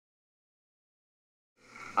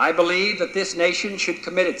I believe that this nation should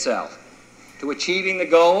commit itself to achieving the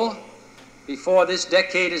goal, before this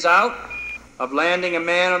decade is out, of landing a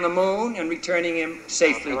man on the moon and returning him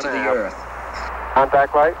safely to the Earth.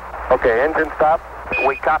 Contact light. Okay, engine stop.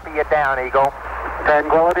 We copy you down, Eagle.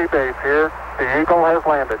 Tranquility Base here. The Eagle has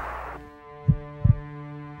landed.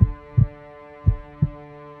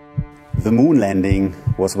 The moon landing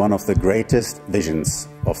was one of the greatest visions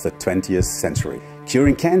of the 20th century.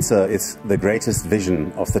 Curing cancer is the greatest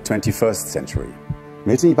vision of the 21st century.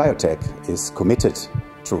 Miltenyi Biotec is committed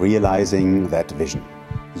to realizing that vision.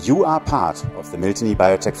 You are part of the Miltenyi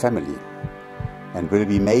Biotec family and will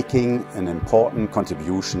be making an important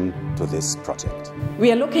contribution to this project.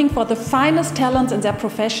 We are looking for the finest talents in their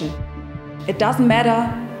profession. It doesn't matter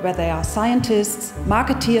whether they are scientists,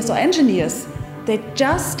 marketeers or engineers. They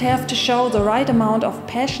just have to show the right amount of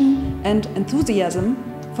passion and enthusiasm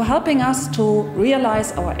for helping us to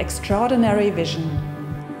realize our extraordinary vision.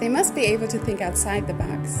 They must be able to think outside the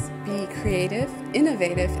box, be creative,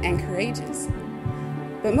 innovative, and courageous.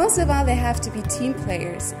 But most of all, they have to be team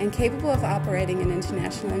players and capable of operating in an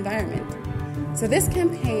international environment. So this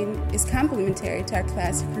campaign is complementary to our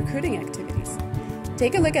classic recruiting activities.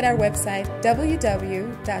 Take a look at our website,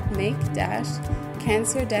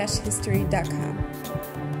 www.make-cancer-history.com.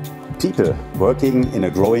 People working in a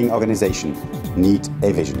growing organization need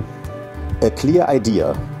a vision, a clear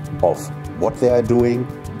idea of what they are doing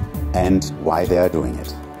and why they are doing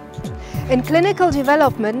it. In clinical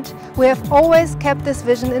development, we have always kept this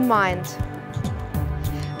vision in mind.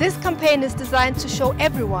 This campaign is designed to show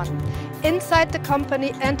everyone, inside the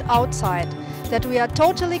company and outside, that we are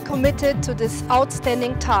totally committed to this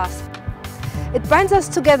outstanding task. It binds us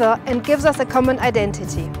together and gives us a common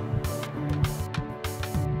identity.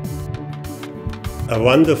 A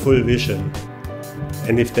wonderful vision.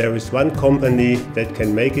 And if there is one company that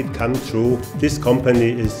can make it come true, this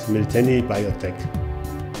company is Miltenyi Biotec.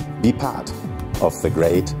 Be part of the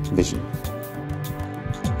great vision.